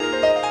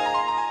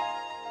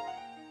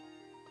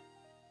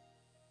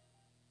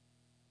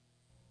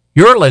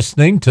You're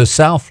listening to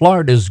South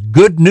Florida's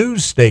good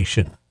news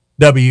station,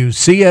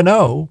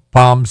 WCNO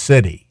Palm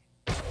City.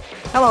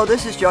 Hello,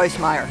 this is Joyce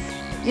Meyer.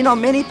 You know,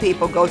 many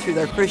people go through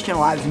their Christian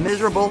lives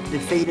miserable,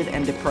 defeated,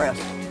 and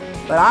depressed.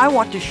 But I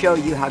want to show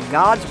you how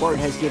God's Word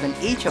has given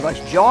each of us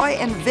joy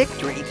and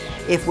victory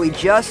if we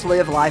just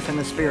live life in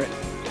the Spirit.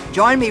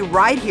 Join me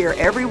right here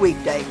every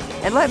weekday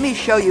and let me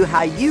show you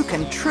how you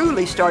can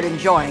truly start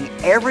enjoying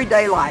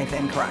everyday life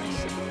in Christ.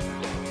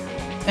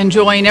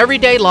 Enjoying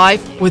Everyday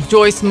Life with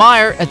Joyce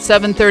Meyer at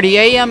 7:30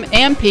 a.m.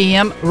 and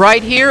p.m.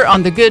 right here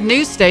on the good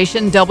news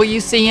station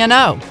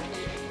WCNO.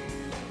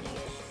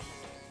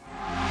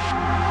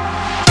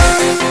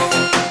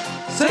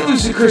 St.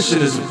 Lucie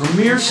Christian is a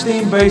premier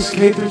STEAM-based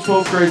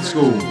K-12 grade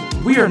school.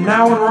 We are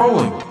now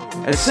enrolling.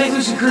 At St.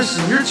 Lucie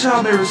Christian, your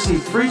child may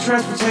receive free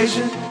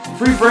transportation,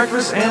 free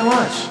breakfast, and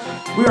lunch.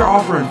 We are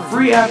offering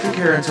free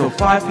aftercare until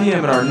 5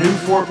 p.m. at our new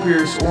Fort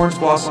Pierce Orange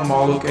Blossom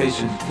Mall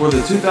location for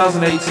the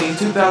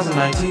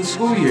 2018-2019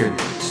 school year.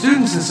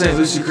 Students in St.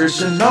 Lucie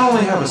Christian not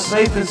only have a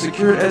safe and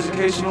secure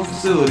educational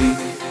facility,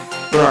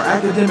 but our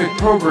academic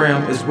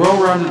program is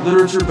well-rounded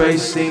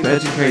literature-based STEAM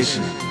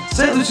education.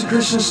 St. Lucie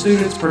Christian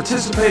students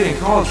participate in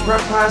college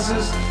prep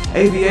classes,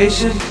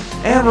 aviation,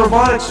 and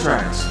robotics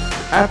tracks,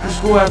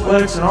 after-school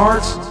athletics and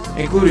arts,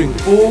 including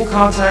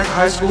full-contact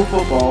high school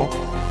football,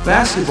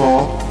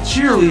 basketball,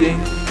 cheerleading,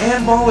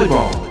 and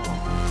volleyball.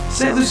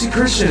 St. Lucie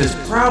Christian is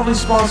proudly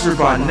sponsored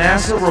by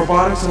NASA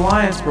Robotics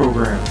Alliance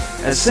program.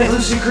 At St.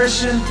 Lucie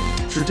Christian,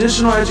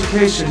 traditional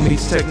education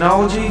meets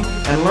technology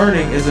and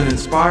learning is an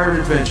inspired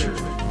adventure.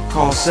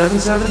 Call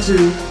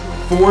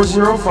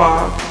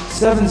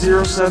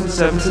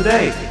 772-405-7077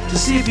 today to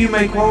see if you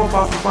may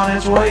qualify for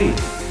financial aid.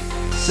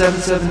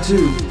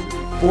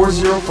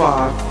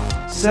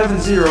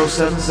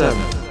 772-405-7077.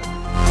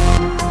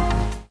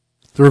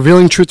 The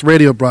Revealing Truth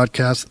radio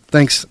broadcast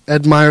thanks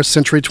Ed Meyer,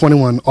 Century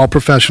 21, All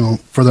Professional,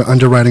 for their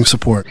underwriting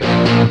support.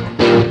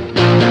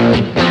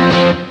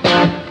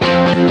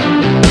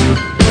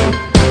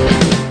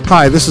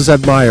 Hi, this is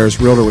Ed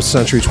Myers, Realtor with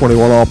Century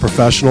 21 All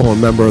Professional, a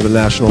member of the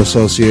National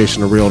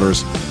Association of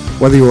Realtors.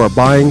 Whether you are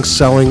buying,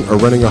 selling, or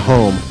renting a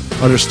home,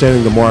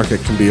 understanding the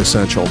market can be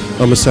essential.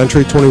 I'm a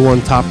Century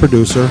 21 top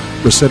producer,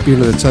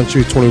 recipient of the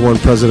Century 21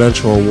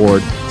 Presidential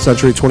Award,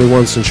 Century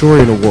 21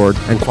 Centurion Award,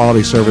 and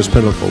Quality Service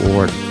Pinnacle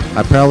Award.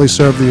 I proudly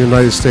served the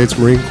United States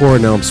Marine Corps,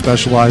 and now I'm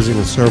specializing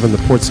in serving the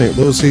Port St.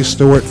 Lucie,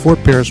 Stewart,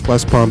 Fort Pierce,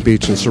 West Palm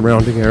Beach, and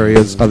surrounding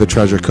areas of the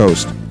Treasure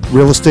Coast.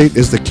 Real estate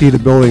is the key to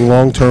building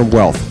long-term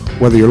wealth,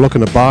 whether you're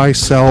looking to buy,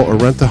 sell, or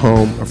rent a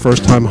home, a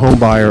first-time home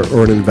buyer,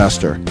 or an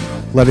investor.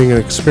 Letting an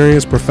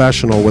experienced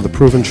professional with a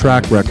proven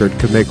track record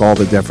can make all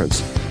the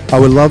difference. I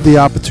would love the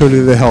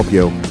opportunity to help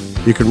you.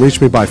 You can reach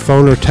me by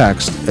phone or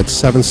text at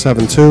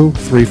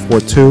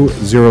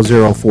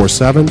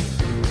 772-342-0047.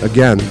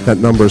 Again, that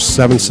number is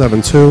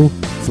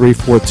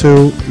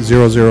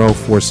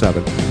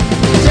 772-342-0047.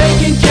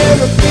 Taking care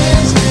of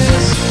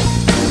business.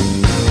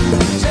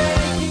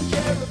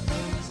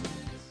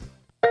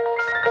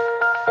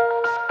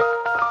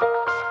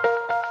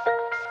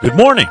 Good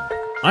morning.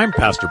 I'm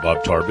Pastor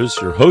Bob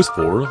Tarbus, your host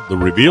for the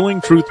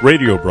Revealing Truth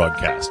radio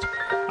broadcast.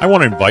 I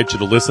want to invite you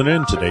to listen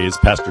in today as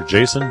Pastor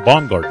Jason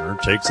Baumgartner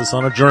takes us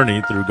on a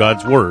journey through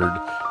God's Word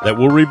that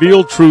will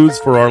reveal truths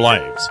for our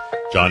lives.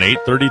 John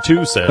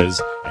 8:32 says,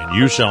 "And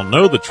you shall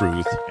know the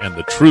truth, and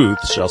the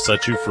truth shall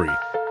set you free."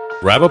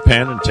 Grab a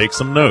pen and take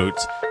some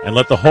notes, and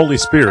let the Holy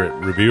Spirit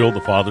reveal the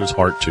Father's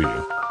heart to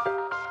you.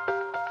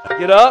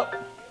 Get up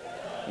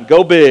and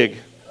go big.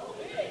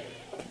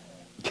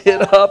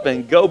 Get up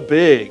and go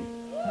big.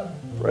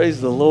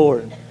 Praise the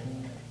Lord.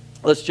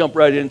 Let's jump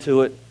right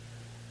into it.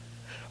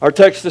 Our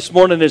text this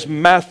morning is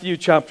Matthew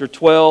chapter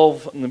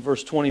 12, and then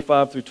verse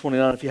 25 through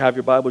 29. If you have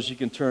your Bibles, you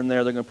can turn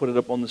there. They're going to put it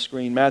up on the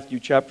screen. Matthew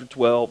chapter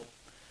 12,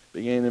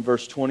 beginning in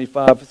verse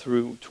 25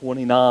 through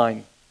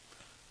 29.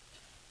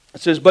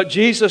 It says, "But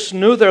Jesus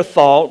knew their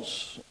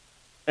thoughts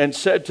and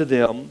said to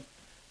them,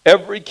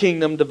 'Every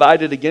kingdom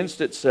divided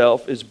against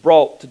itself is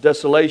brought to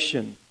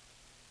desolation,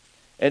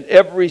 and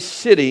every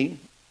city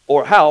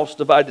or house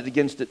divided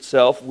against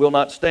itself will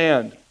not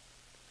stand.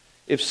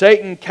 If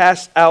Satan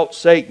casts out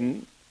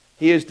Satan,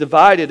 he is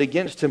divided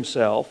against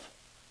himself.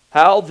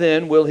 How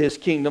then will his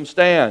kingdom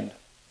stand?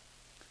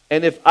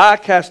 And if I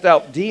cast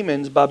out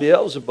demons by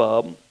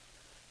Beelzebub,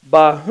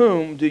 by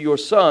whom do your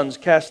sons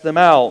cast them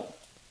out?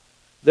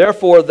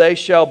 Therefore they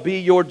shall be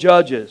your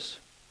judges.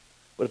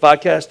 But if I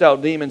cast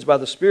out demons by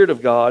the Spirit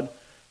of God,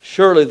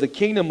 surely the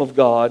kingdom of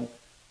God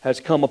has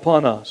come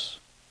upon us.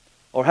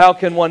 Or how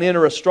can one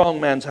enter a strong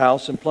man's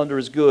house and plunder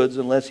his goods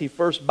unless he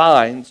first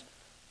binds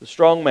the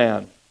strong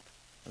man?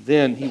 And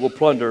then he will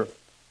plunder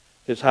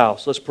his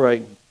house." Let's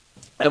pray.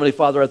 Heavenly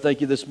Father, I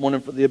thank you this morning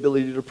for the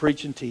ability to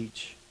preach and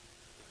teach.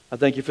 I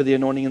thank you for the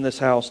anointing in this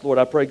house. Lord,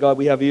 I pray, God,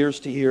 we have ears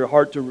to hear,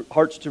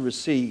 hearts to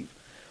receive,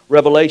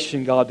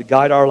 revelation, God, to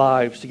guide our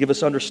lives, to give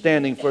us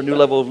understanding for a new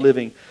level of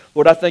living.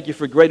 Lord, I thank you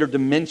for greater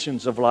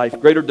dimensions of life,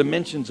 greater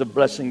dimensions of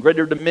blessing,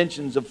 greater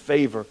dimensions of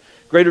favor,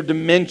 greater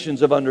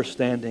dimensions of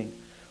understanding.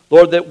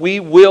 Lord, that we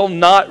will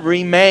not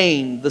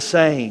remain the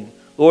same.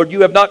 Lord,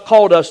 you have not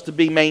called us to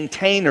be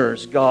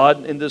maintainers,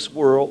 God, in this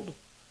world.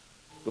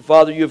 But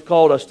Father, you have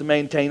called us to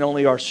maintain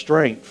only our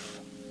strength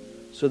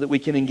so that we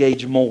can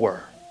engage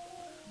more.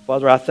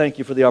 Father, I thank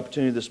you for the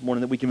opportunity this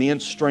morning that we can be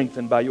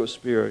strengthened by your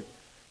Spirit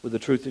with the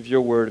truth of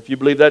your word. If you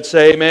believe that,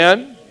 say amen.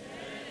 Amen.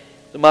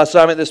 So my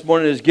assignment this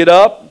morning is get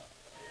up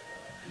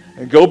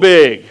and go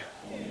big.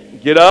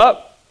 Get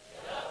up,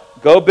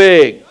 go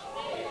big.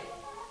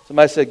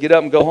 Somebody said, get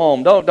up and go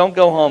home. Don't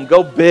go home.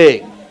 Go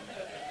big.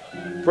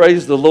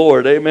 Praise the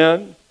Lord.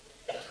 Amen.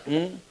 I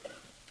mean,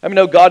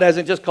 no, God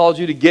hasn't just called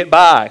you to get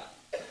by.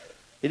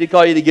 He didn't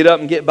call you to get up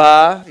and get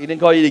by. He didn't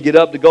call you to get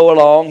up to go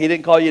along. He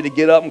didn't call you to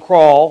get up and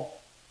crawl.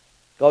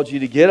 He called you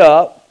to get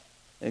up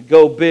and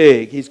go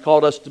big. He's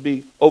called us to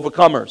be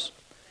overcomers.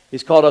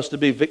 He's called us to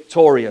be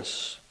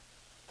victorious.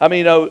 How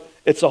many know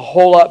it's a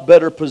whole lot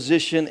better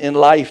position in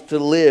life to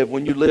live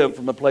when you live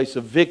from a place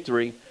of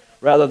victory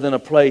rather than a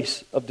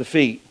place of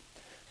defeat?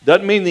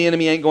 Doesn't mean the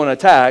enemy ain't going to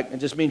attack. It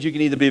just means you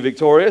can either be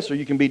victorious or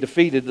you can be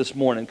defeated this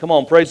morning. Come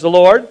on, praise the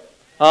Lord.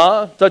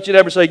 Touch your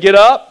neighbor and say, get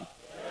up,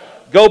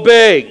 go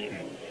big.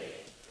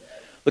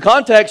 The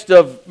context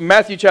of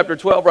Matthew chapter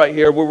 12 right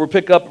here, where we'll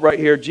pick up right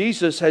here,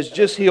 Jesus has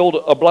just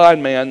healed a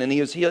blind man and he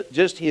has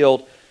just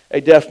healed a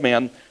deaf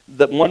man.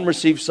 That one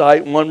received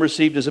sight, one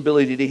received his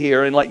ability to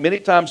hear. And like many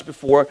times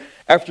before,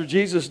 after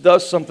Jesus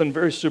does something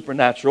very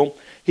supernatural,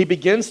 he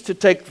begins to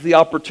take the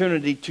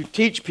opportunity to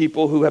teach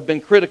people who have been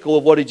critical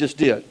of what he just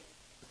did.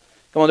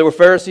 Come on, there were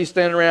Pharisees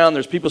standing around.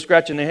 There's people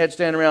scratching their heads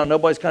standing around.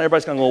 Everybody's kind of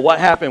going, well, what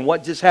happened?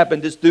 What just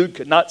happened? This dude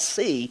could not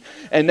see,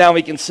 and now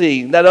he can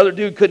see. That other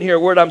dude couldn't hear a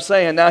word I'm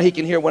saying. Now he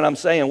can hear what I'm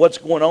saying. What's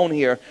going on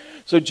here?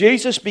 So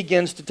Jesus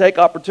begins to take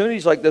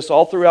opportunities like this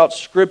all throughout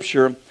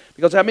Scripture,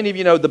 because how many of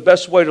you know the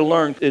best way to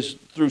learn is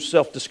through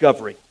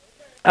self-discovery?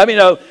 How many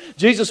know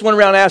Jesus went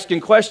around asking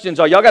questions?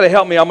 Oh, y'all got to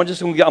help me. I'm going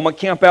to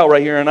camp out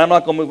right here, and I'm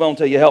not going to move on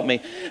until you help me.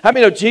 How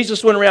many know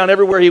Jesus went around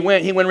everywhere he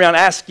went around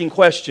asking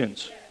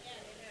questions?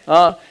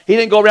 He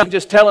didn't go around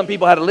just telling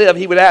people how to live.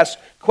 He would ask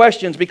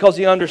questions because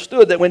he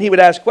understood that when he would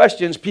ask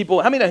questions,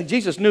 people, how many know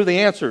Jesus knew the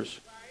answers?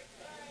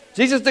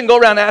 Jesus didn't go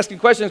around asking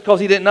questions because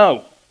he didn't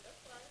know.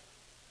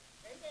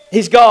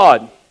 He's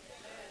God.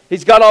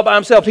 He's God all by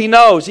himself. He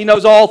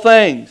knows all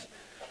things.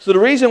 So the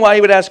reason why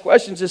he would ask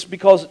questions is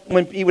because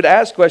when he would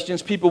ask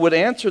questions, people would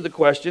answer the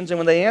questions. And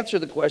when they answer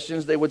the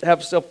questions, they would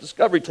have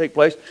self-discovery take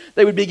place.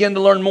 They would begin to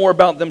learn more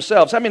about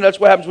themselves. I mean, that's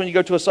what happens when you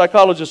go to a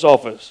psychologist's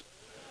office.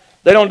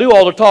 They don't do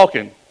all the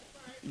talking.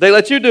 They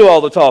let you do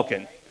all the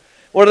talking.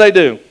 What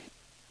do?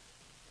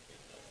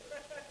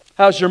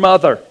 How's your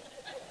mother?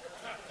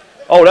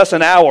 Oh, that's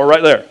an hour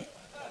right there.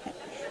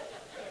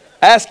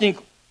 Asking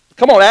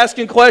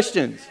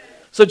questions.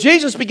 So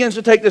Jesus begins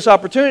to take this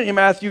opportunity in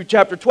Matthew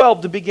chapter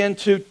 12 to begin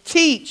to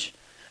teach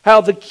how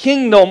the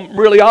kingdom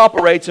really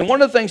operates. And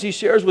one of the things he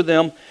shares with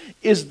them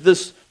is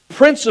this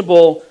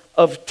principle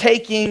of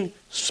taking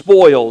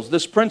spoils,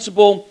 this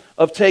principle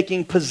of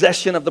taking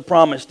possession of the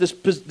promise,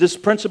 this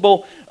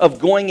principle of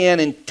going in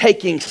and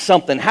taking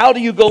something. How do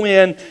you go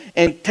in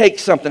and take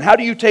something? How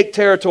do you take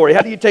territory?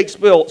 How do you take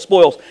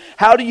spoils?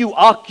 How do you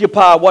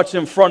occupy what's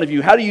in front of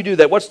you? How do you do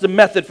that? What's the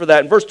method for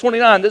that? In verse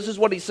 29, this is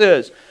what he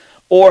says.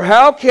 Or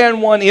how can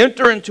one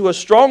enter into a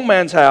strong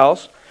man's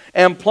house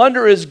and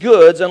plunder his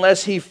goods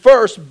unless he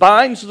first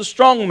binds the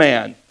strong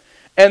man,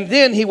 and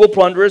then he will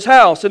plunder his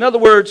house? In other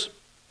words,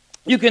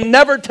 you can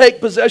never take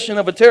possession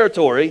of a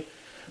territory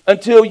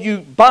until you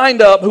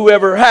bind up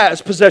whoever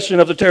has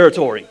possession of the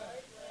territory.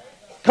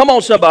 Come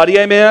on, somebody,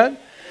 amen?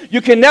 You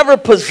can never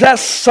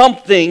possess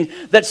something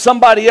that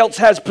somebody else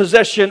has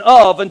possession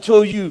of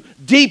until you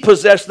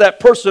depossess that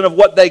person of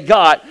what they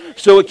got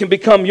so it can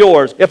become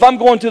yours. If I'm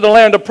going to the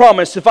land of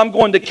promise, if I'm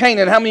going to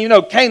Canaan, how many of you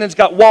know Canaan's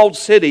got walled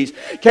cities?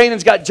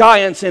 Canaan's got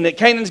giants in it.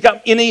 Canaan's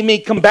got enemy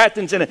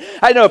combatants in it.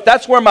 I know if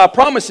that's where my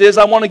promise is,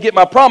 I want to get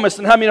my promise.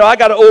 And how many know I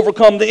got to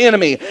overcome the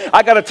enemy?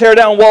 I got to tear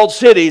down walled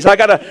cities. I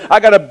got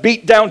to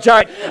beat down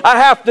giants. I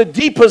have to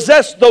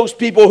depossess those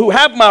people who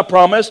have my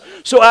promise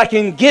so I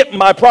can get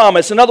my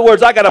promise. In other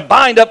words, I got to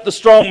bind up the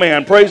strong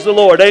man. Praise the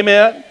Lord.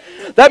 Amen.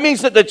 That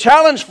means that the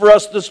challenge for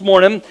us this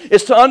morning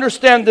is to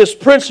understand this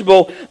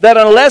principle that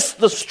unless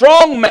the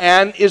strong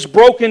man is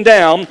broken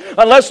down,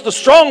 unless the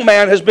strong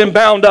man has been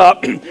bound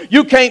up,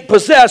 you can't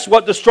possess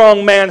what the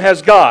strong man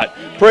has got.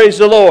 Praise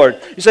the Lord.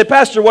 You say,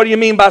 Pastor, what do you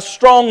mean by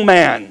strong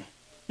man?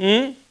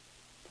 A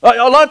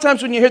lot of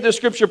times when you hear the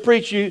scripture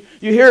preached, you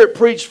hear it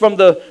preached from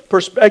the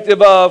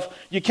perspective of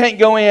you can't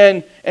go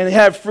in and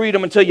have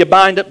freedom until you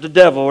bind up the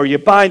devil or you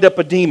bind up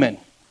a demon.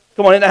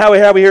 Come on, isn't that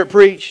how we hear it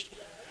preached?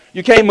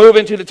 You can't move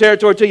into the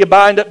territory until you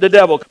bind up the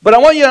devil. But I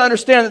want you to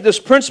understand that this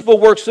principle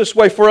works this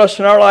way for us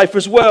in our life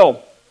as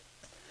well.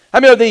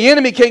 I mean, the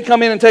enemy can't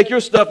come in and take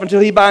your stuff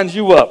until he binds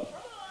you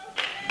up.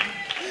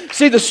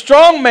 See, the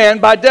strong man,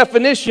 by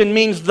definition,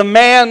 means the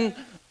man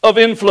of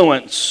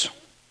influence.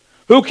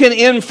 Who can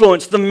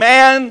influence? The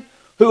man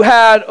who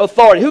had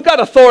authority. Who got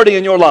authority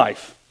in your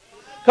life?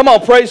 Come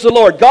on, praise the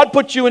Lord. God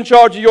put you in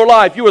charge of your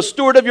life. You're a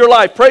steward of your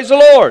life. Praise the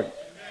Lord.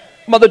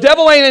 Come on, the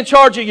devil ain't in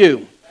charge of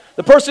you.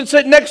 The person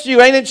sitting next to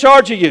you ain't in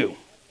charge of you.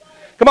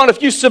 Come on,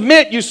 if you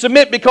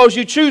submit because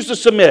you choose to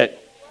submit.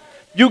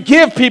 You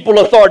give people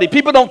authority.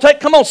 People don't take,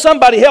 come on,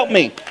 somebody help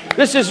me.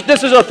 This is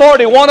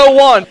authority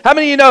 101. How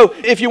many of you know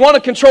if you want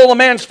to control a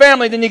man's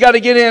family, then you got to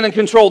get in and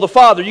control the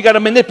father. You got to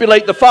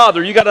manipulate the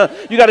father. You got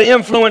to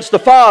influence the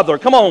father.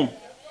 Come on.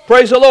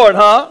 Praise the Lord,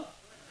 huh?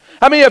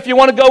 How many if you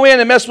want to go in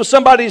and mess with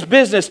somebody's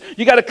business,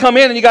 you got to come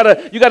in and you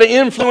got to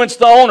influence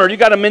the owner. You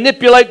got to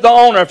manipulate the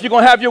owner if you're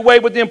going to have your way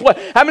with the employee.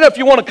 How many if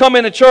you want to come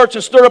into church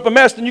and stir up a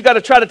mess, then you got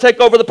to try to take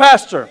over the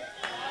pastor?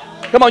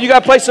 Come on, you got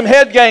to play some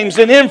head games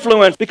and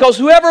influence, because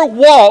whoever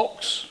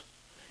walks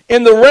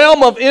in the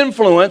realm of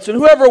influence and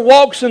whoever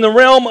walks in the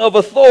realm of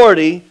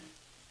authority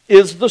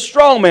is the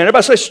strong man.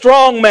 Everybody say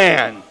strong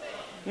man.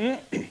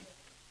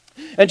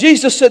 And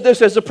Jesus said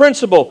this as a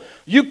principle.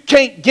 You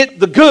can't get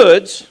the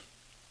goods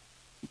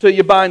until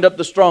you bind up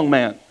the strong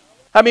man.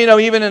 How many know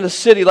even in a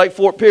city like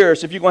Fort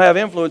Pierce, if you're going to have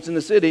influence in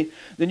the city,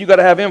 then you got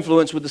to have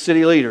influence with the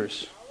city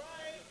leaders.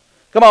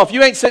 Come on, if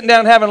you ain't sitting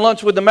down having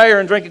lunch with the mayor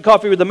and drinking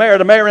coffee with the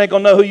mayor ain't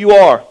going to know who you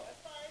are.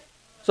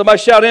 Somebody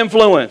shout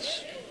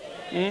influence.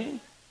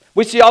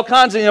 We see all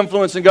kinds of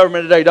influence in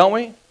government today, don't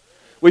we?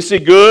 We see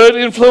good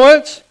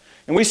influence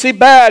and we see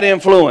bad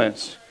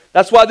influence.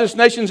 That's why this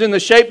nation's in the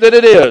shape that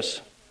it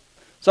is.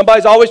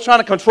 Somebody's always trying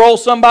to control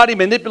somebody,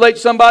 manipulate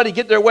somebody,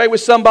 get their way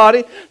with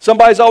somebody.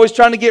 Somebody's always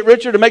trying to get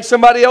richer to make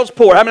somebody else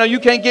poor. How many know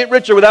you can't get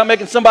richer without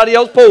making somebody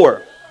else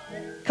poor?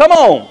 Come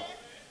on.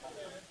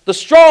 The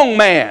strong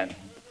man.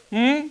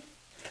 Now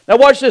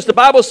watch this. The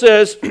Bible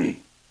says,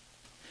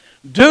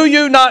 do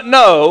you not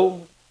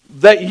know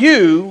that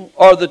you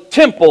are the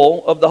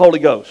temple of the Holy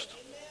Ghost?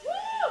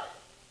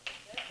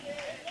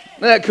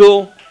 Isn't that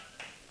cool?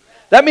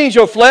 That means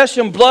your flesh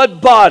and blood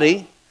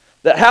body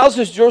that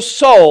houses your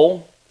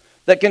soul,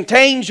 that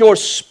contains your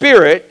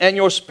spirit, and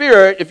your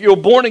spirit, if you're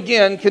born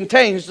again,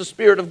 contains the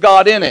Spirit of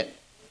God in it.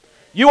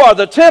 You are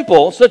the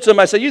temple. So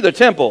somebody say, you're the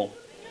temple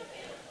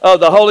of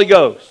the Holy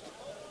Ghost.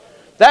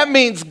 That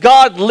means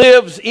God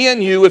lives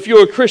in you if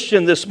you're a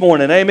Christian this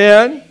morning.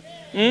 Amen?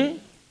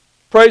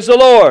 Praise the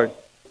Lord.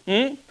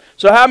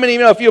 So how many of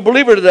you know if you're a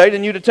believer today,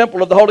 then you're the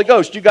temple of the Holy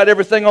Ghost. You got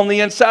everything on the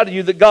inside of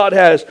you that God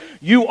has.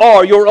 You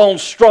are your own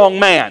strong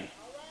man.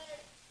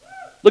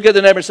 Look at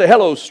the neighbor and say,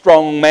 hello,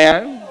 strong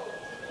man.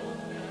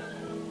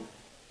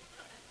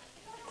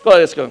 Go ahead,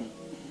 let's go.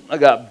 I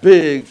got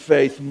big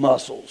faith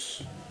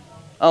muscles.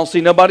 I don't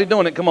see nobody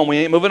doing it. Come on, we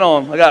ain't moving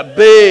on. I got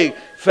big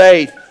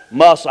faith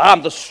muscle.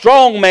 I'm the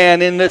strong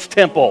man in this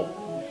temple.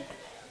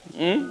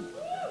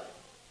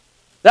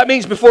 That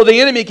means before the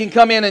enemy can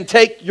come in and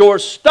take your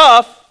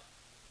stuff,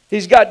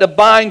 he's got to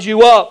bind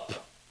you up.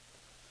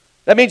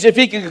 That means if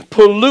he can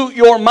pollute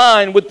your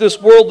mind with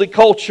this worldly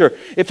culture,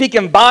 if he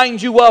can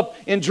bind you up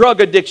in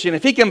drug addiction,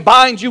 if he can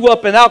bind you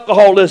up in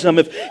alcoholism,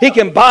 if he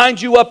can bind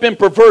you up in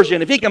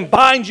perversion, if he can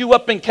bind you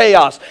up in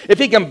chaos, if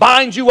he can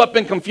bind you up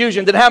in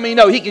confusion, then how many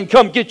know he can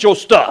come get your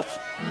stuff?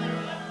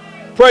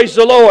 Praise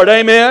the Lord,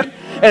 amen?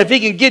 And if he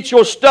can get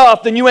your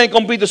stuff, then you ain't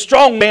going to be the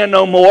strong man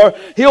no more.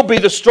 He'll be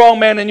the strong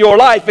man in your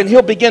life, and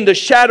he'll begin to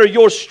shatter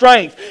your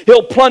strength.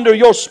 He'll plunder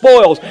your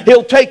spoils.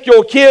 He'll take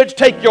your kids,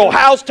 take your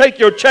house, take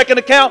your checking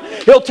account.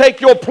 He'll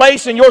take your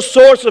place and your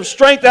source of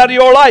strength out of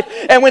your life.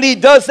 And when he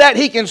does that,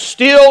 he can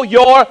steal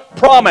your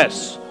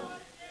promise.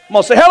 I'm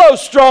going to say, hello,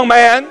 strong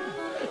man.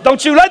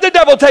 Don't you let the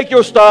devil take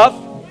your stuff.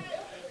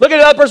 Look at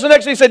the other person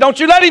next to you and say, don't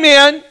you let him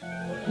in.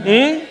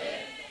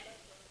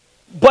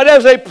 But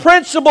as a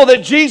principle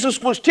that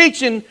Jesus was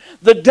teaching,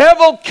 the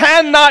devil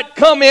cannot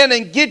come in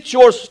and get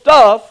your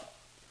stuff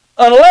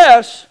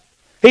unless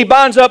he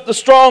binds up the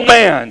strong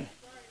man.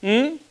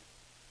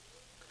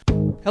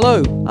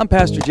 Hello, I'm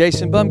Pastor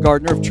Jason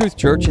Bumgardner of Truth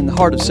Church in the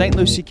heart of St.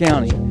 Lucie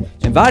County,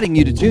 inviting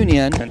you to tune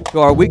in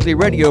to our weekly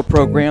radio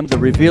program, The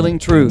Revealing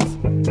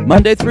Truth,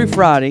 Monday through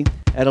Friday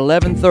at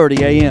 11:30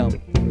 a.m.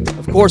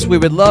 Of course, we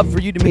would love for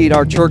you to meet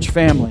our church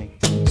family,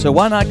 so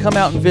why not come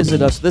out and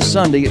visit us this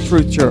Sunday at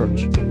Truth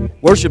Church?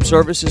 Worship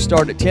services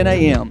start at 10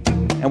 a.m.,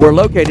 and we're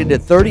located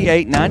at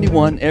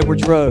 3891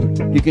 Edwards Road.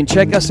 You can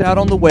check us out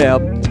on the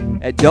web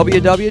at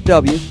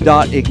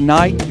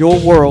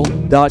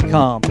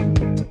www.igniteyourworld.com.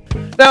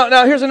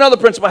 Now, here's another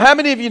principle. How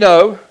many of you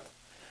know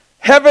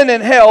heaven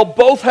and hell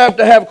both have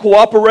to have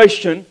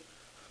cooperation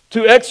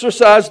to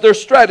exercise their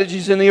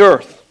strategies in the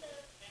earth?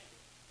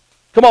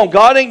 Come on,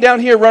 God ain't down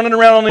here running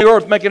around on the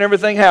earth making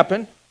everything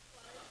happen.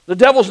 The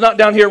devil's not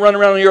down here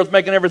running around on the earth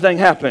making everything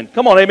happen.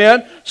 Come on,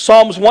 amen.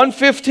 Psalms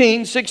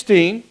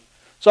 115:16.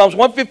 Psalms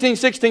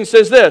 115:16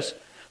 says this: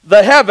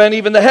 the heaven,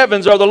 even the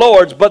heavens, are the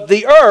Lord's, but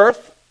the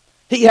earth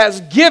he has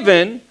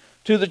given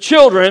to the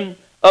children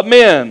of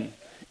men.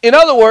 In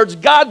other words,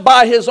 God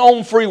by his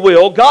own free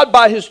will, God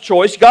by his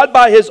choice, God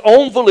by his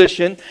own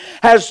volition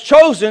has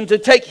chosen to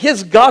take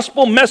his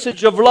gospel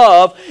message of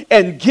love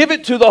and give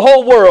it to the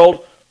whole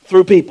world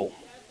through people.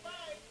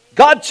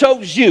 God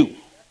chose you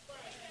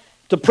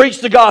to preach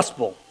the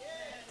gospel.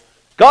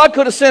 God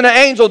could have sent an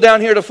angel down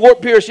here to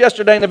Fort Pierce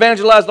yesterday and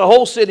evangelized the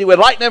whole city with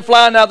lightning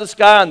flying out of the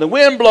sky and the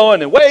wind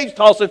blowing and waves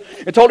tossing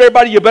and told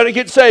everybody, you better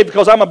get saved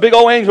because I'm a big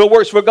old angel who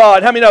works for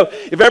God. How many know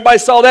if everybody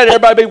saw that,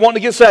 everybody would be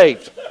wanting to get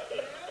saved?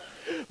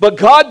 But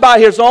God, by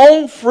His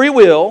own free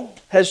will,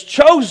 has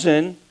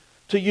chosen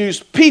to use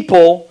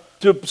people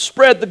to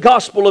spread the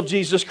gospel of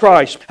Jesus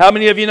Christ. How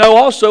many of you know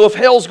also if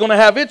hell's going to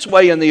have its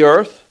way in the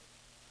earth,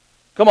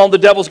 come on, the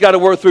devil's got to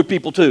work through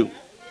people too.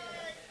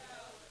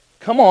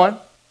 Come on.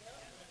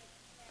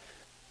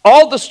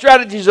 All the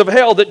strategies of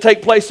hell that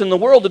take place in the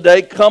world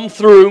today come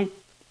through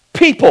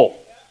people.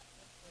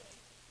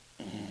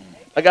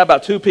 I got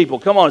about 2 people.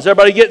 Come on, is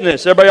everybody getting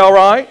this? Everybody all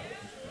right?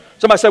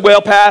 Somebody said,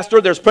 well, Pastor,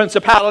 there's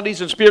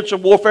principalities and spiritual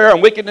warfare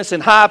and wickedness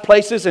in high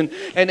places and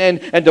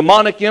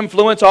demonic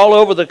influence all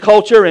over the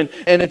culture, and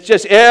it's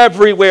just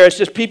everywhere. It's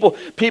just people,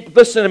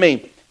 listen to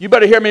me. You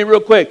better hear me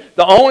real quick.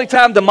 The only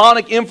time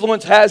demonic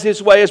influence has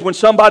its way is when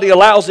somebody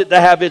allows it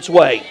to have its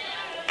way.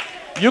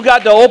 You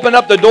got to open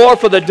up the door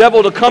for the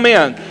devil to come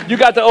in. You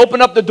got to open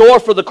up the door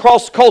for the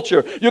cross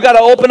culture. You got to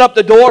open up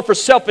the door for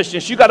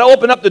selfishness. You got to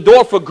open up the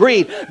door for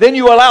greed. Then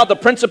you allow the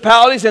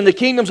principalities and the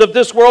kingdoms of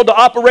this world to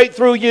operate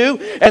through you,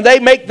 and they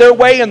make their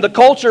way in the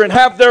culture and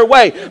have their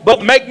way.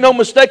 But make no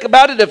mistake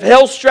about it, if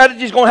hell's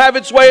strategy is going to have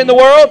its way in the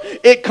world,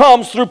 it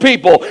comes through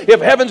people.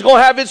 If heaven's going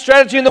to have its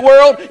strategy in the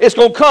world, it's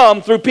going to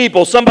come through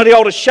people. Somebody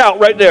ought to shout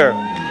right there.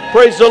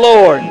 Praise the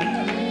Lord.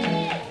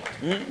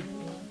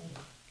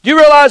 Do you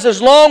realize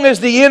as long as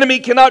the enemy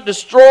cannot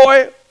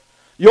destroy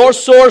your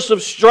source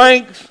of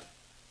strength,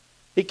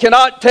 he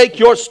cannot take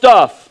your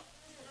stuff?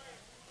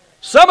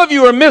 Some of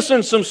you are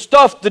missing some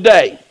stuff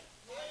today.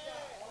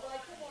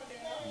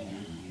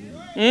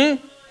 If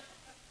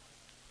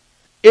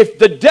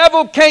the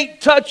devil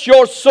can't touch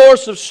your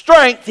source of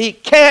strength, he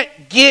can't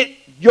get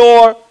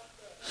your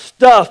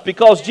stuff.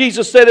 Because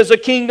Jesus said as a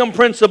kingdom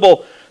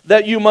principle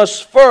that you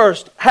must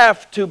first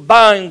have to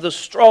bind the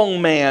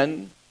strong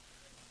man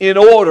in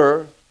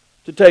order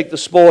to take the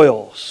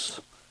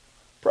spoils.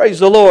 Praise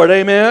the Lord,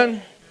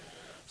 amen.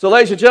 So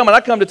ladies and gentlemen, I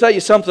come to tell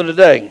you something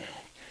today.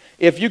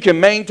 If you can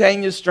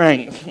maintain your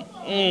strength,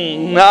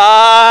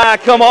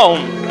 come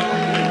on.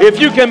 If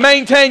you can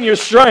maintain your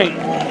strength,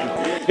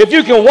 if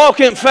you can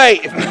walk in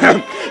faith,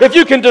 if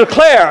you can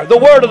declare the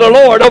word of the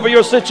Lord over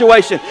your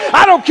situation,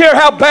 I don't care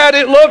how bad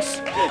it looks,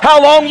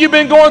 how long you've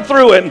been going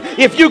through it,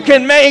 if you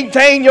can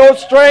maintain your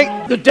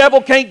strength, the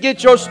devil can't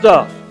get your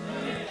stuff.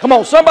 Come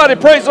on, somebody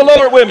praise the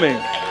Lord with me.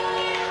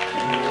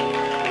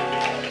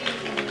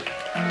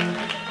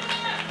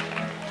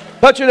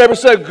 Touch your neighbor and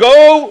say,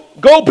 go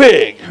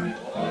big.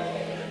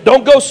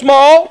 Don't go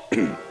small.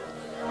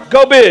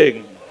 Go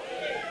big.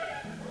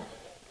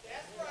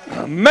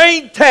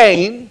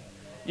 Maintain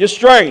your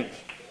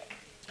strength.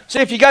 See,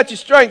 if you got your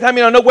strength, how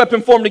many know no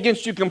weapon formed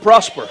against you can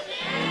prosper?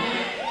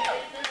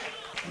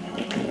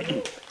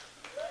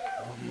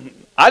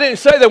 I didn't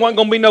say there weren't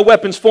going to be no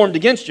weapons formed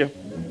against you.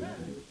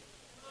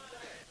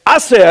 I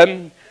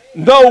said,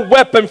 no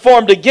weapon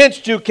formed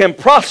against you can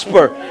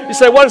prosper. You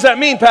say, what does that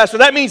mean, Pastor?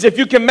 That means if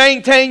you can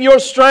maintain your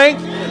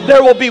strength,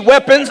 there will be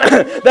weapons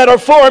that are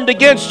formed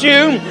against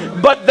you,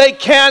 but they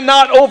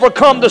cannot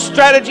overcome the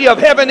strategy of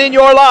heaven in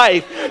your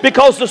life,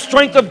 because the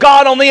strength of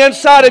God on the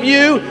inside of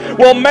you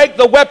will make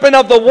the weapon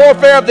of the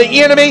warfare of the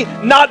enemy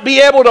not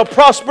be able to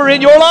prosper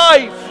in your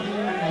life.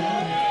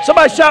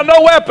 Somebody shout,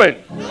 no weapon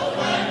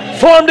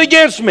formed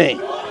against me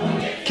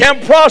can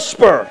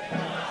prosper.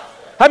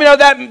 I mean,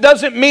 that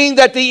doesn't mean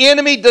that the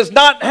enemy does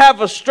not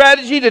have a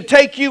strategy to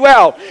take you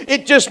out.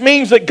 It just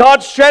means that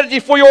God's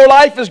strategy for your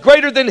life is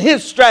greater than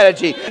his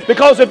strategy.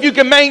 Because if you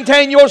can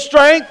maintain your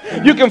strength,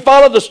 you can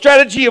follow the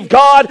strategy of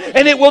God,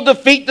 and it will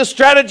defeat the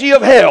strategy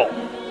of hell.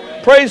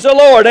 Praise the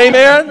Lord,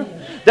 amen?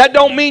 That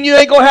don't mean you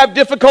ain't going to have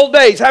difficult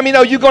days. How many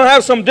know you're going to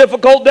have some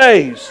difficult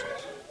days?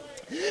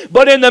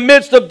 But in the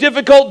midst of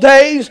difficult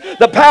days,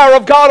 the power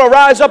of God will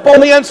rise up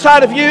on the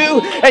inside of you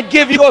and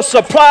give you a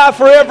supply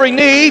for every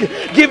need,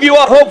 give you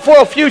a hope for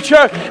a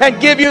future, and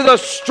give you the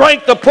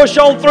strength to push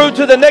on through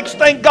to the next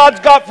thing God's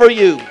got for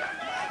you.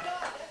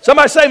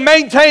 Somebody say,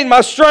 maintain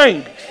my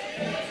strength.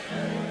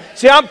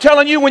 See, I'm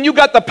telling you, when you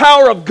got the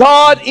power of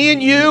God in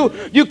you,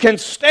 you can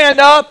stand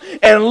up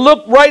and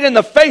look right in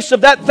the face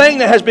of that thing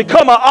that has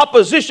become an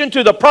opposition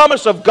to the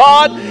promise of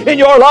God in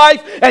your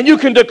life, and you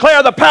can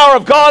declare the power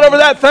of God over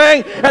that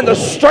thing, and the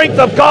strength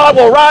of God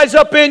will rise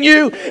up in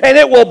you, and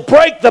it will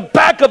break the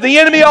back of the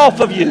enemy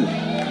off of you.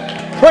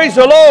 Praise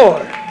the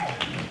Lord.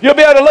 You'll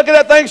be able to look at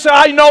that thing and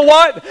say, you know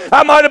what?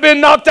 I might have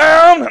been knocked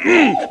down,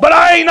 but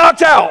I ain't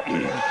knocked out.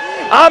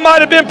 I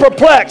might have been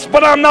perplexed,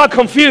 but I'm not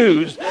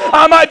confused.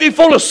 I might be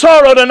full of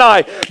sorrow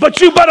tonight, but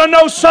you better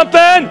know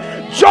something.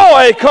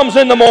 Joy comes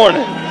in the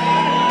morning.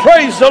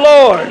 Praise the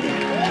Lord.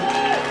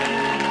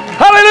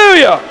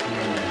 Hallelujah.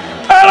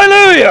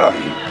 Hallelujah.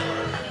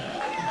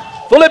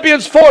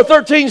 Philippians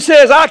 4:13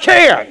 says, I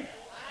can.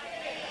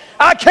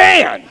 I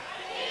can.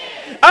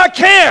 I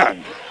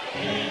can.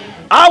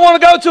 I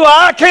want to go to an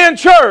I can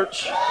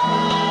church.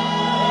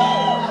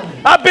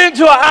 I've been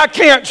to an I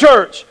can't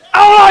church.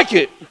 I don't like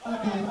it.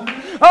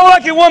 I don't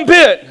like it one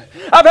bit.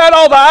 I've had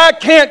all the I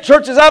can't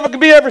churches I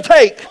could ever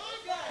take.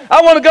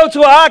 I want to go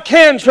to a I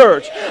can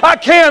church. I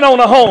can own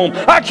a home.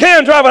 I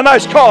can drive a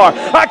nice car.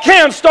 I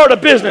can start a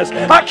business.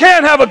 I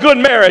can have a good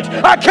marriage.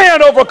 I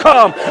can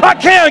overcome. I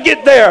can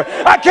get there.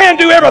 I can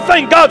do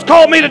everything God's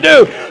called me to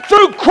do.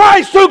 Through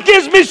Christ who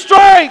gives me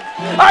strength,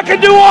 I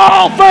can do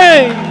all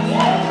things.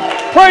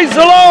 Praise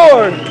the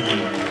Lord.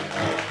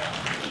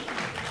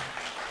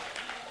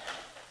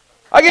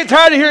 I get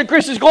tired of hearing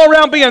Christians go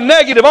around being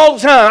negative all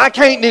the time. I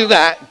can't do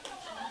that.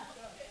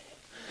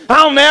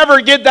 I'll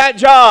never get that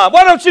job.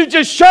 Why don't you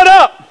just shut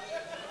up?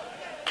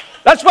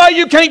 That's why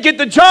you can't get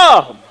the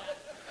job.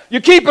 You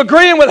keep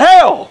agreeing with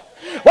hell.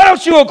 Why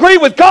don't you agree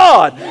with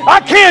God? I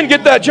can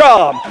get that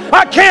job.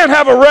 I can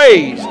have a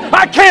raise.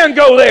 I can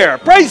go there.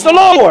 Praise the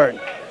Lord.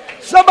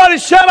 Somebody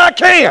shout, I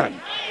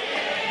can.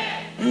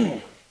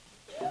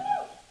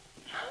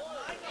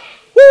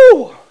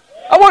 Woo!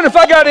 I wonder if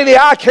I got any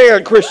I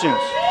can Christians.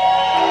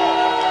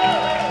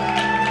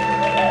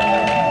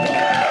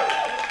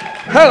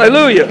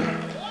 Hallelujah.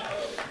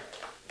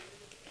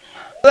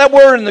 That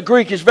word in the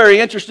Greek is very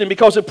interesting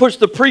because it puts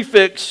the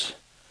prefix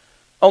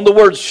on the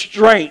word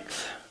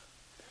strength.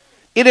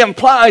 It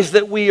implies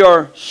that we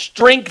are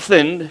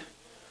strengthened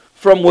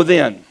from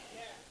within.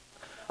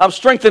 I'm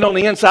strengthened on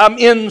the inside. I'm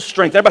in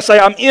strength. Everybody say,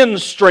 I'm in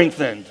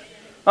strengthened.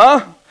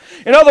 Huh?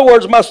 In other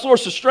words, my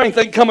source of strength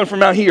ain't coming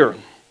from out here.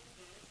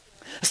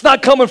 It's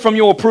not coming from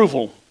your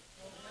approval.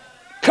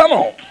 Come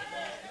on.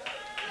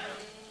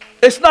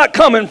 It's not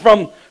coming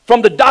from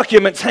the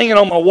documents hanging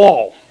on my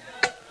wall.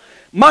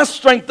 My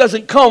strength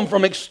doesn't come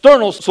from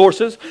external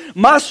sources.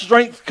 My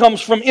strength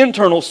comes from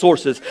internal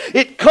sources.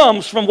 It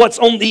comes from what's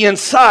on the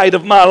inside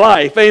of my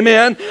life.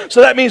 Amen. So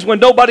that means when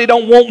nobody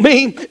don't want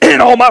me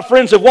and all my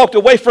friends have walked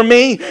away from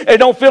me and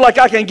don't feel like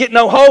I can get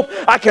no hope,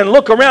 I can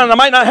look around and I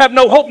might not have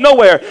no hope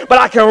nowhere, but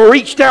I can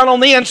reach down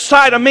on the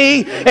inside of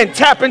me and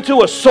tap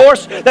into a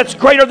source that's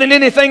greater than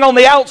anything on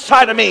the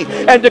outside of me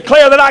and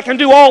declare that I can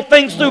do all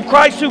things through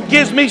Christ who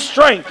gives me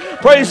strength.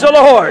 Praise the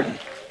Lord.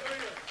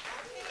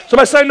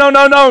 Somebody say, no,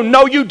 no, no.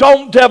 No, you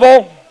don't,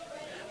 devil.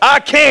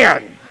 I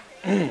can.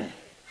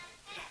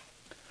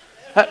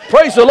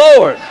 Praise the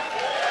Lord.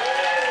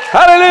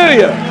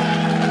 Hallelujah.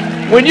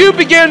 When you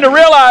begin to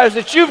realize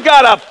that you've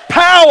got a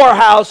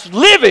powerhouse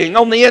living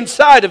on the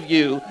inside of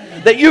you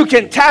that you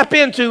can tap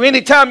into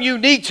anytime you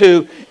need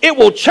to, it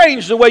will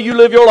change the way you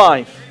live your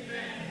life.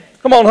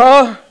 Come on,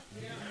 huh?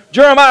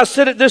 Jeremiah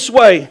said it this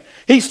way.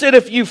 He said,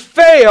 if you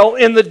fail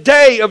in the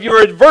day of your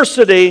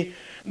adversity,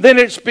 then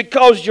it's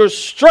because your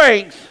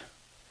strength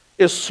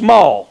is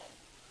small.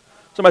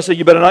 Somebody said,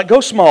 you better not go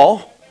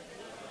small.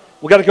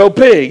 We got to go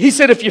big. He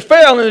said, if you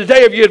fail in the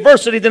day of your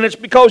adversity, then it's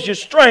because your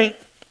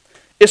strength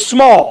is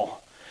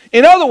small.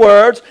 In other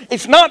words,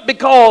 it's not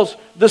because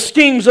the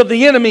schemes of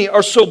the enemy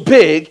are so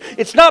big.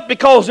 It's not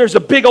because there's a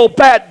big old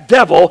bad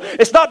devil.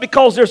 It's not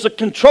because there's a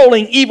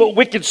controlling, evil,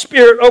 wicked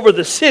spirit over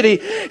the city.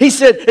 He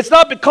said, it's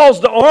not because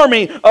the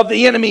army of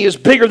the enemy is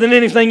bigger than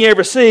anything you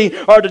ever see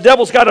or the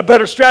devil's got a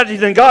better strategy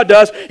than God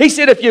does. He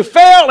said, if you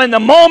fail in the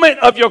moment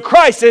of your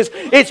crisis,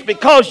 it's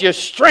because your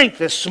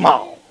strength is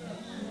small.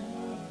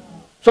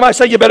 Somebody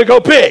say, you better go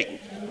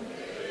big.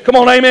 Come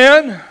on,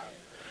 amen.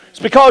 It's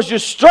because your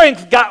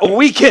strength got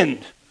weakened.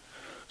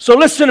 So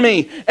listen to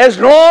me. As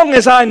long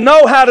as I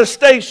know how to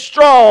stay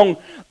strong,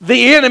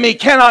 the enemy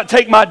cannot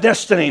take my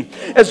destiny.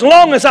 As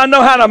long as I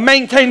know how to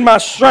maintain my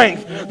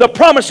strength, the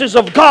promises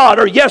of God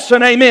are yes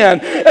and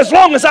amen. As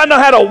long as I know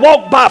how to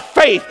walk by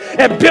faith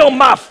and build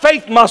my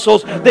faith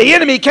muscles, the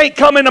enemy can't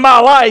come into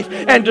my life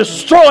and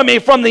destroy me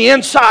from the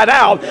inside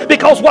out,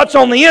 because what's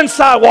on the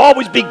inside will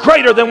always be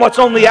greater than what's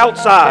on the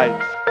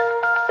outside.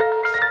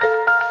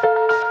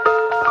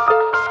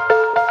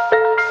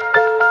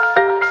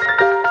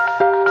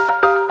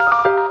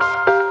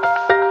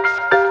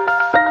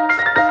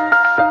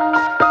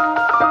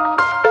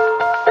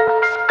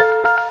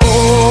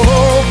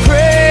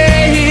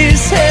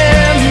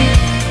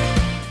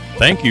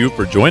 Thank you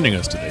for joining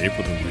us today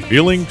for the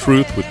Revealing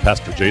Truth with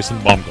Pastor Jason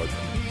Baumgartner.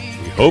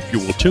 We hope you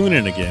will tune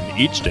in again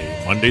each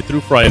day, Monday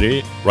through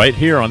Friday, right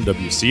here on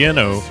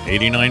WCNO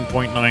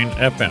 89.9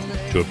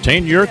 FM. To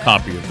obtain your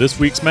copy of this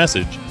week's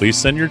message, please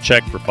send your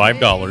check for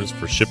 $5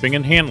 for shipping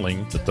and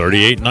handling to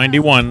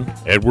 3891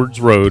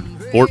 Edwards Road,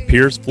 Fort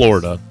Pierce,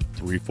 Florida,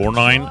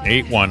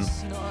 34981.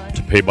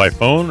 To pay by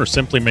phone or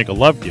simply make a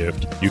love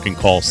gift, you can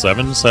call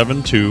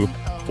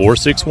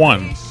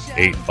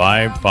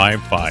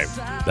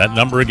 772-461-8555. That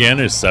number again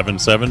is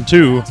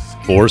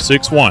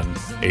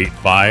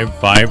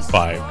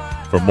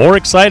 772-461-8555. For more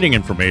exciting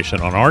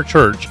information on our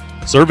church,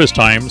 service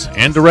times,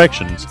 and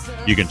directions,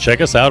 you can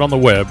check us out on the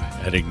web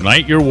at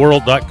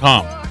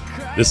igniteyourworld.com.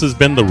 This has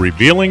been The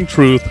Revealing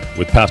Truth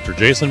with Pastor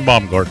Jason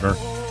Baumgartner,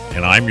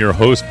 and I'm your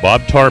host,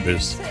 Bob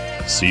Tarbis.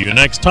 See you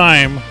next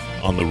time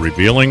on The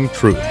Revealing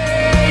Truth.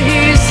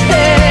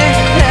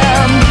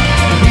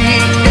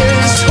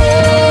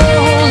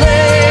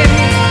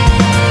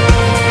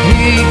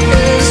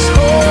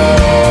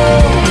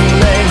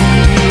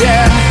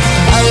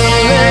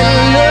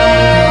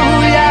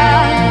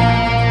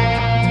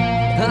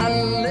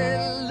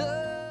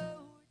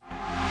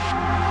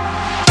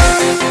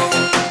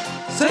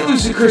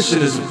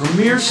 Christian is a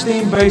premier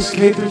STEAM-based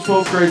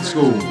K-12 grade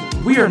school.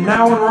 We are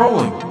now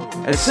enrolling.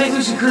 At St.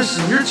 Lucie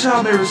Christian, your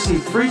child may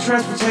receive free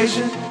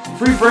transportation,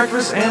 free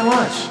breakfast, and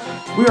lunch.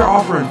 We are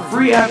offering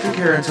free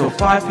aftercare until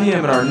 5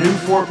 p.m. at our new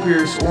Fort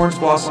Pierce Orange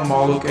Blossom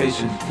Mall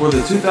location for the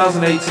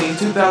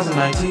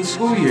 2018-2019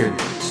 school year.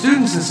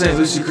 Students in St.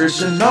 Lucie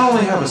Christian not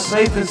only have a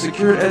safe and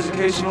secured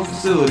educational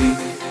facility,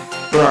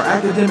 but our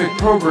academic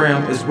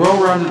program is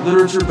well-rounded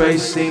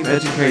literature-based STEAM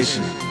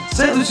education.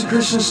 St. Lucie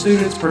Christian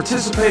students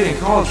participate in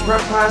college prep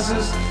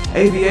classes,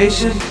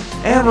 aviation,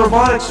 and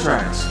robotics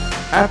tracks,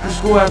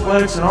 after-school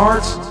athletics and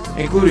arts,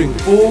 including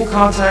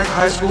full-contact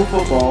high school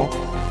football,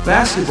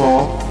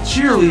 basketball,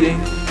 cheerleading,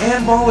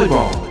 and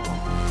volleyball.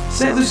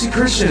 St. Lucie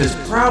Christian is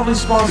proudly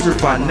sponsored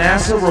by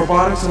NASA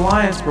Robotics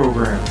Alliance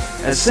program.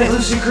 At St.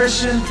 Lucie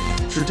Christian,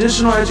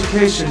 traditional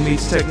education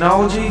meets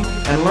technology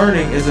and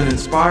learning is an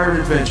inspired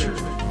adventure.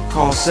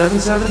 Call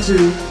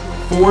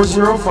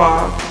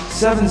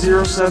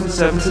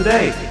 772-405-7077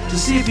 today to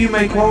see if you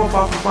may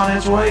qualify for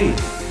financial aid.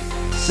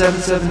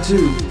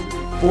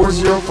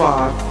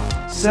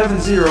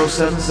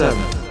 772-405-7077.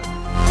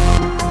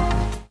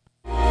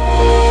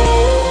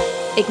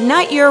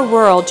 Ignite Your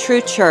World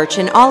True Church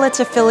and all its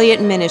affiliate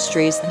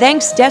ministries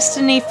thanks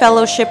Destiny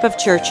Fellowship of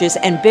Churches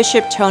and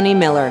Bishop Tony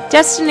Miller.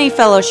 Destiny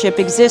Fellowship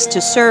exists to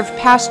serve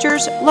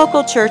pastors,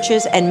 local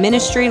churches, and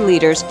ministry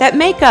leaders that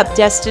make up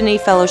Destiny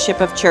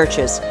Fellowship of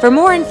Churches. For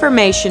more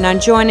information on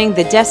joining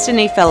the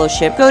Destiny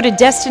Fellowship, go to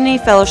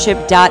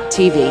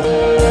destinyfellowship.tv.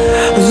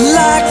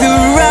 Like the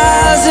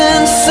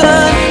rising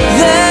sun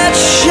that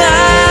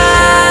shines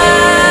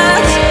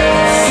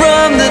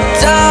from the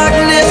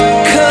darkness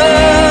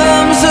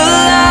comes alive.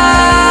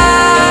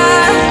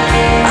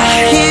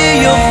 I hear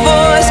your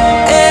voice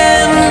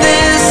and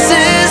this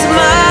is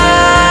my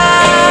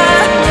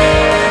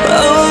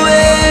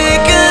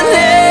awakening.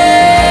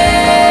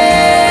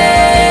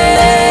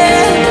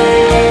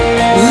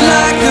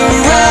 Like the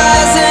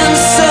rising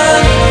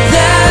sun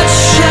that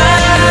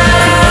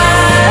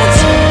shines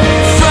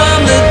from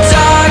the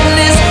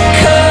darkness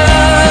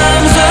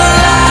comes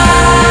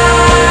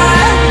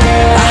alive.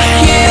 I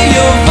hear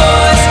your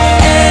voice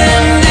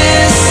and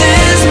this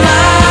is my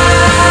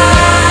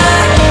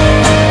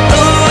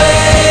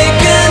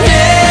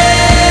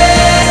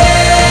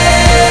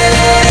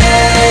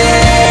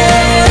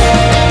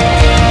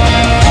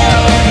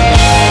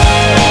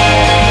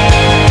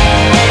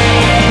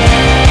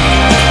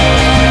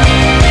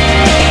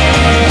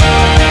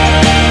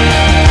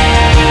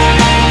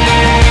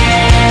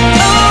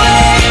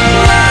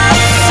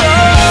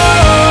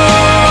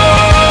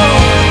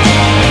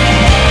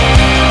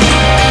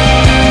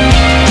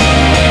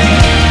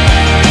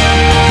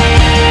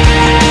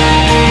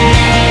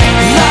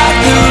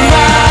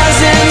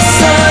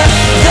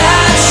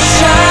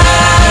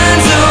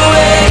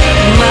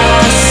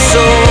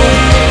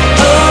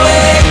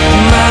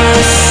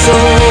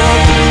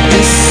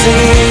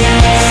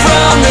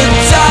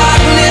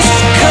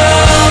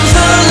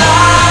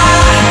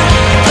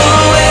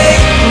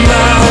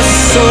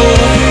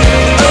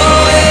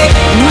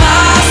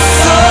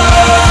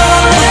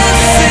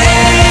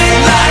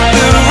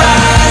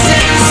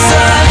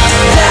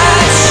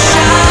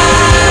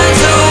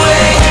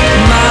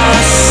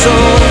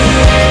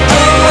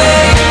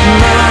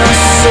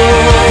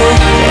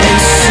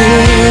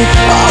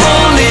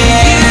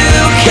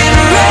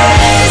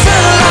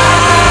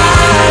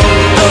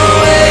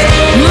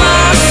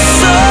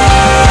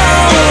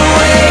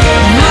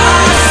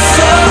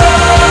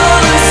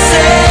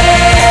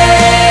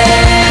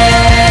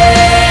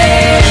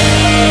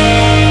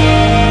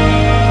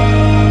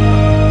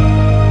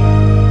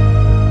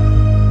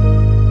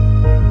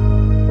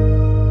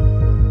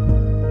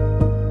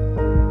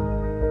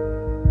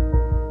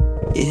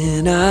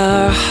in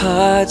our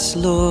hearts,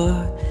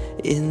 Lord,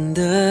 in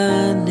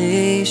the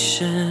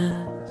nation.